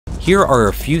Here are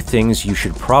a few things you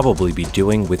should probably be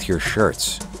doing with your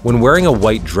shirts. When wearing a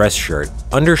white dress shirt,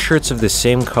 undershirts of the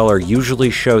same color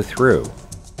usually show through.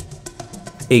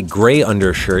 A gray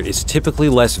undershirt is typically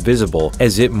less visible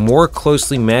as it more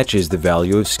closely matches the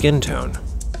value of skin tone.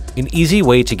 An easy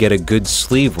way to get a good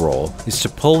sleeve roll is to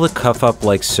pull the cuff up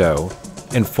like so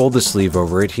and fold the sleeve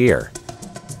over it here.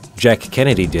 Jack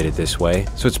Kennedy did it this way,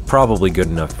 so it's probably good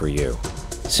enough for you.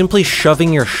 Simply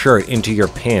shoving your shirt into your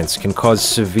pants can cause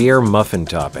severe muffin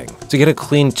topping. To get a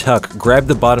clean tuck, grab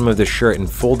the bottom of the shirt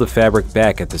and fold the fabric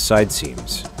back at the side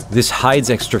seams. This hides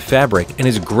extra fabric and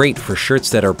is great for shirts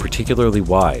that are particularly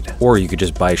wide, or you could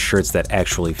just buy shirts that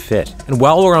actually fit. And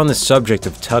while we're on the subject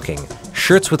of tucking,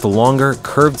 shirts with longer,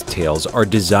 curved tails are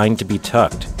designed to be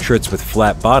tucked. Shirts with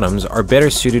flat bottoms are better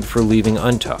suited for leaving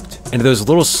untucked. And those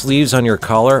little sleeves on your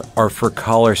collar are for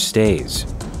collar stays.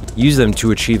 Use them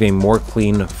to achieve a more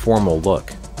clean, formal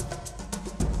look.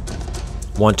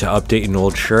 Want to update an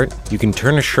old shirt? You can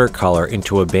turn a shirt collar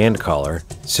into a band collar.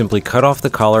 Simply cut off the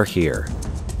collar here.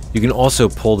 You can also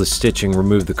pull the stitching,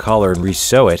 remove the collar, and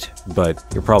re-sew it, but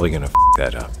you're probably gonna f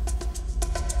that up.